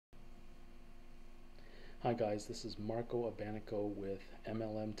Hi guys, this is Marco Abanico with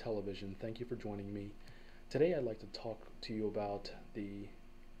MLM Television. Thank you for joining me. Today I'd like to talk to you about the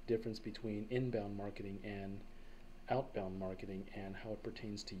difference between inbound marketing and outbound marketing and how it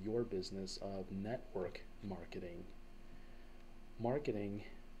pertains to your business of network marketing. Marketing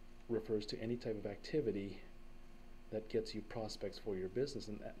refers to any type of activity that gets you prospects for your business,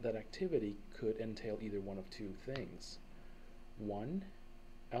 and that activity could entail either one of two things. One,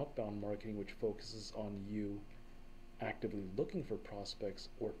 outbound marketing, which focuses on you actively looking for prospects,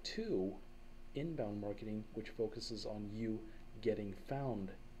 or two, inbound marketing, which focuses on you getting found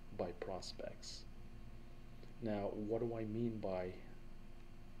by prospects. Now, what do I mean by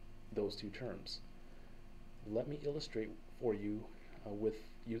those two terms? Let me illustrate for you with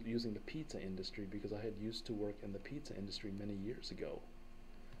using the pizza industry, because I had used to work in the pizza industry many years ago.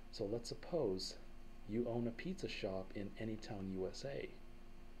 So let's suppose you own a pizza shop in Anytown, USA.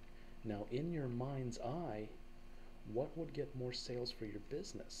 Now, in your mind's eye, what would get more sales for your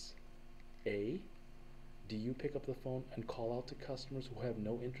business? A, do you pick up the phone and call out to customers who have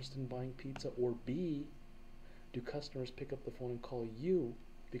no interest in buying pizza? Or B, do customers pick up the phone and call you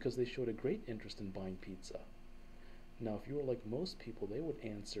because they showed a great interest in buying pizza? Now, if you were like most people, they would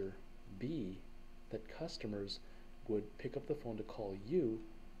answer B, that customers would pick up the phone to call you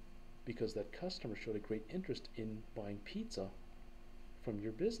because that customer showed a great interest in buying pizza from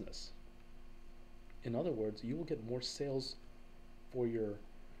your business. In other words, you will get more sales for your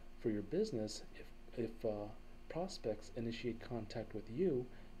business if prospects initiate contact with you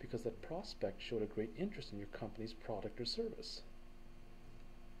because that prospect showed a great interest in your company's product or service.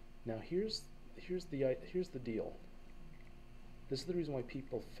 Now here's the deal. This is the reason why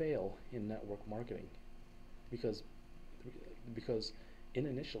people fail in network marketing, because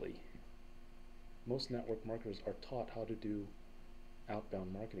initially most network marketers are taught how to do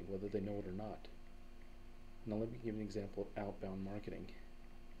outbound marketing, whether they know it or not. Now let me give you an example of outbound marketing.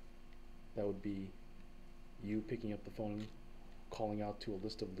 That would be you picking up the phone, calling out to a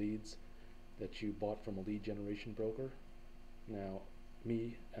list of leads that you bought from a lead generation broker. Now,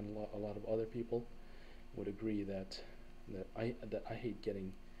 me and a lot of other people would agree that I hate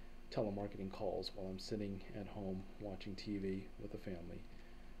getting telemarketing calls while I'm sitting at home watching TV with a family.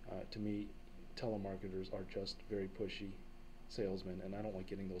 To me, telemarketers are just very pushy salesmen, and I don't like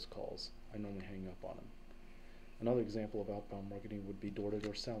getting those calls. I normally hang up on them. Another example of outbound marketing would be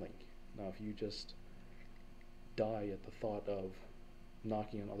door-to-door selling. Now, if you just die at the thought of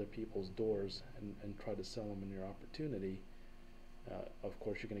knocking on other people's doors and try to sell them in your opportunity, of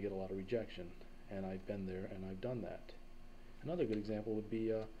course you're going to get a lot of rejection, and I've been there and I've done that. Another good example would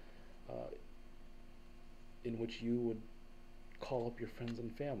be in which you would call up your friends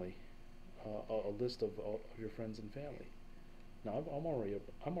and family, a list of your friends and family. Now, I'm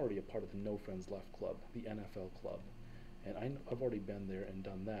already a part of the No Friends Left Club, the NFL club, and I've already been there and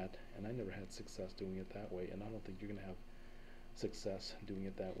done that, and I never had success doing it that way, and I don't think you're going to have success doing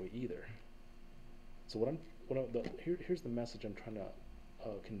it that way either. So here's the message I'm trying to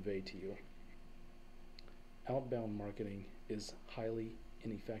convey to you. Outbound marketing is highly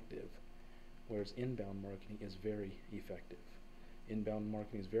ineffective, whereas inbound marketing is very effective. Inbound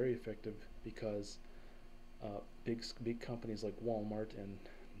marketing is very effective because big companies like Walmart and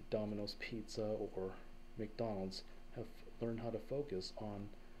Domino's Pizza or McDonald's have learned how to focus on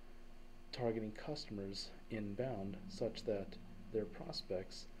targeting customers inbound such that their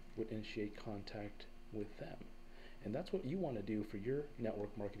prospects would initiate contact with them. And that's what you want to do for your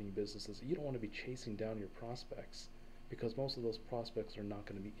network marketing businesses. You don't want to be chasing down your prospects, because most of those prospects are not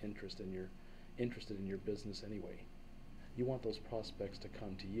going to be interested in your business anyway. You want those prospects to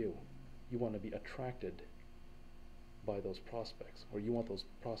come to you. You want to be attracted by those prospects, or you want those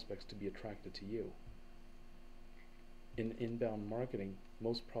prospects to be attracted to you. In inbound marketing,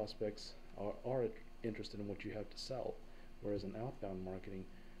 most prospects are interested in what you have to sell, whereas in outbound marketing,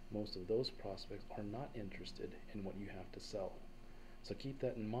 most of those prospects are not interested in what you have to sell. So keep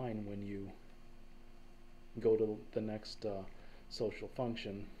that in mind when you go to the next social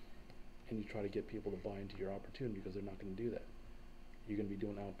function and you try to get people to buy into your opportunity, because they're not going to do that. You're going to be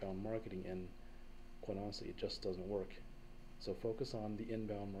doing outbound marketing, and quite honestly, it just doesn't work. So focus on the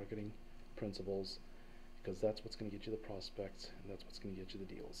inbound marketing principles, because that's what's going to get you the prospects, and that's what's going to get you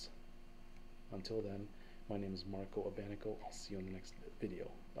the deals. Until then, my name is Marco Abanico. I'll see you in the next video.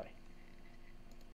 Bye.